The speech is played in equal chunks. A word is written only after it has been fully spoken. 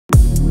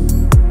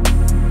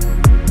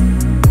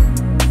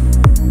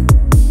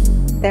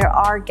There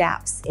are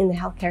gaps in the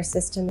healthcare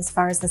system as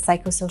far as the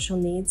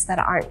psychosocial needs that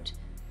aren't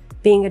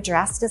being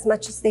addressed as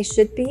much as they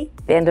should be.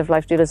 The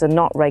end-of-life doulas are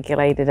not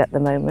regulated at the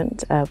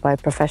moment by a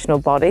professional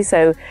body,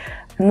 so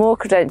more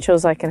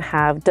credentials I can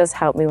have does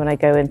help me when I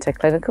go into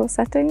clinical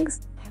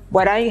settings.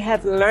 What I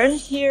have learned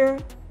here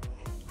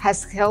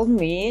has helped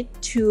me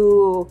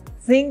to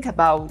think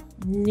about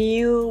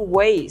new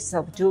ways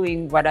of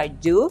doing what I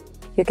do.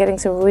 You're getting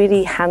some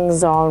really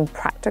hands-on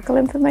practical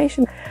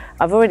information.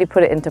 I've already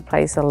put it into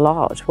place a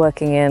lot,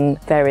 working in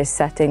various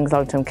settings,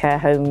 long-term care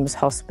homes,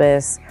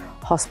 hospice,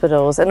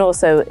 hospitals, and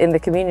also in the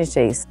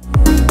communities.